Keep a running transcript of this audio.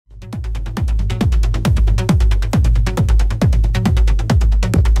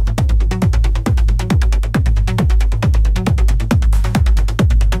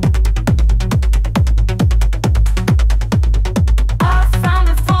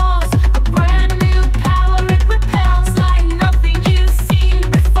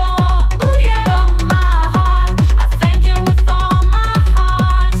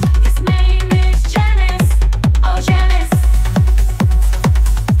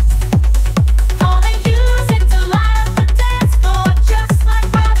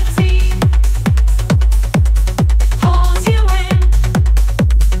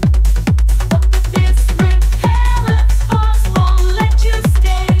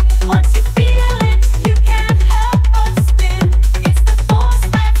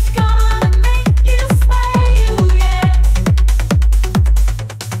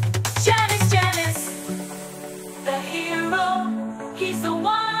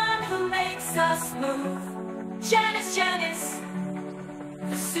makes us move. Janis, Janis,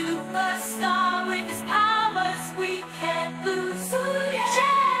 the superstar with his powers we can't lose. Ooh, yeah.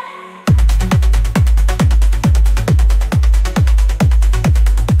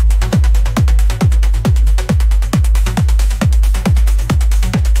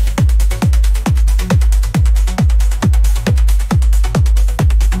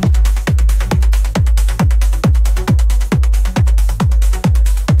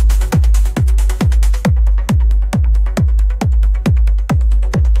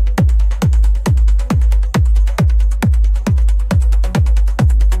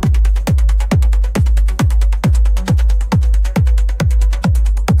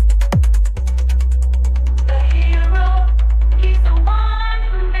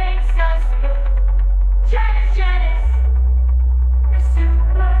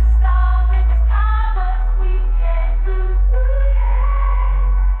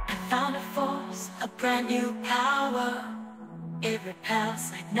 A brand new power, it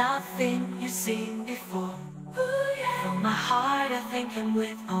repels like nothing you've seen before. Ooh, yeah. From my heart, I thank him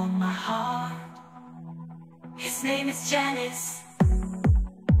with all my heart. His name is Janis,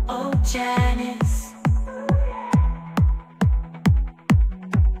 oh Janis.